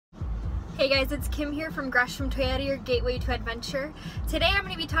Hey guys, it's Kim here from Gresham Toyota, your gateway to adventure. Today I'm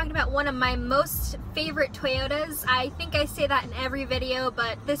going to be talking about one of my most favorite Toyotas. I think I say that in every video,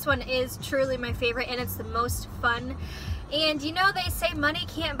 but this one is truly my favorite and it's the most fun. And you know they say money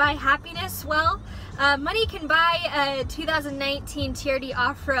can't buy happiness? Well, money can buy a 2019 TRD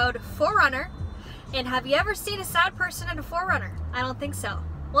Off-road 4Runner. And have you ever seen a sad person in a 4Runner? I don't think so.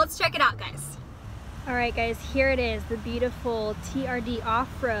 Well, let's check it out, guys. Alright guys, here it is, the beautiful TRD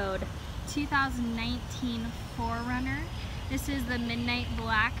Off-road 2019 4Runner. This is the midnight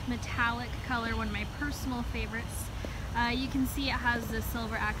black metallic color, one of my personal favorites. You can see it has the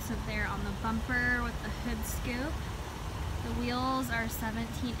silver accent there on the bumper with the hood scoop. The wheels are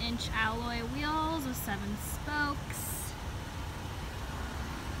 17-inch alloy wheels with 7 spokes.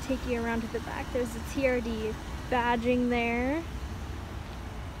 Take you around to the back. There's the TRD badging there.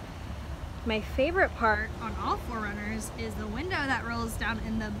 My favorite part on all 4Runners is the window that rolls down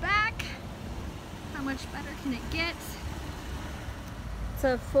in the back. How much better can it get? It's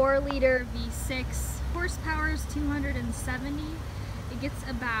a 4-liter V6, horsepower is 270. It gets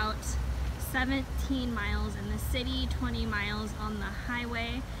about 17 miles in the city, 20 miles on the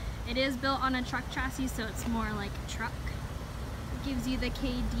highway. It is built on a truck chassis, so it's more like a truck. It gives you the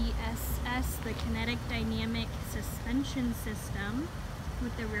KDSS, the kinetic dynamic suspension system,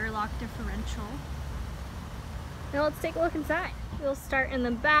 with the rear lock differential. Now let's take a look inside. We'll start in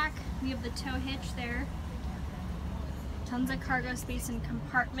the back. We have the tow hitch there. Tons of cargo space and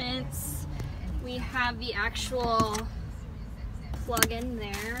compartments. We have the actual plug-in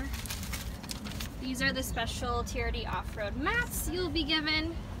there. These are the special TRD off-road mats you'll be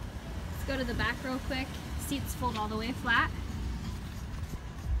given. Let's go to the back real quick. Seats fold all the way flat.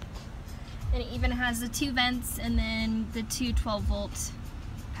 And it even has the 2 vents and then the 2 12-volt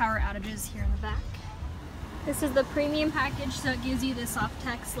power outages here in the back. This is the premium package, so it gives you the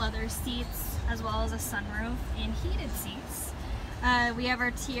Softex leather seats as well as a sunroof and heated seats. We have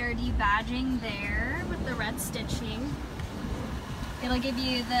our TRD badging there with the red stitching. It'll give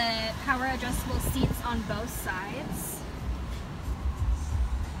you the power adjustable seats on both sides.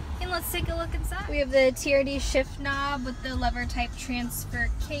 And let's take a look inside. We have the TRD shift knob with the lever type transfer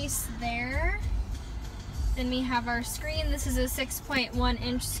case there. Then we have our screen. This is a 6.1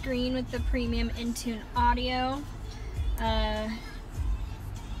 inch screen with the premium in-tune audio. It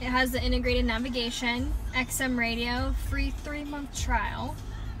has the integrated navigation, XM radio, free 3-month trial.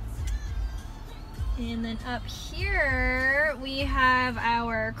 And then up here we have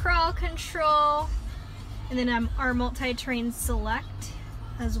our crawl control, and then our multi-terrain select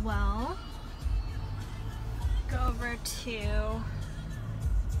as well. Go over to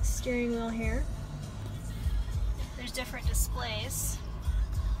steering wheel here. There's different displays.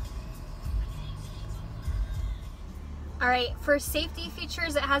 Alright, for safety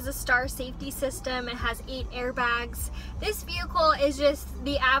features, it has a star safety system. It has 8 airbags. This vehicle is just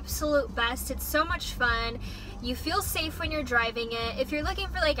the absolute best. It's so much fun. You feel safe when you're driving it. If you're looking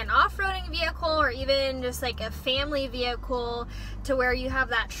for like an off-roading vehicle or even just like a family vehicle to where you have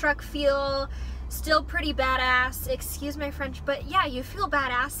that truck feel, still pretty badass, excuse my French, but yeah, you feel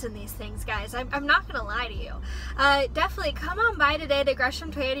badass in these things, guys. I'm not gonna lie to you. Definitely come on by today to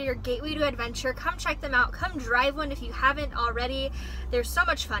Gresham Toyota, your gateway to adventure. Come check them out. Come drive one if you haven't already. They're so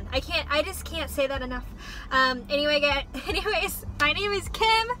much fun. I just can't say that enough. Anyways, my name is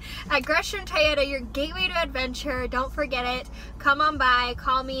Kim at Gresham Toyota, your gateway to adventure. Don't forget it. Come on by,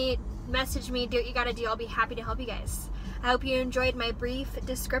 call me, message me, do what you gotta do. I'll be happy to help you guys. I hope you enjoyed my brief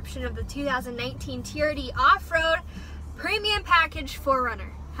description of the 2019 TRD Off-road Premium Package 4Runner.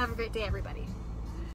 Have a great day, everybody.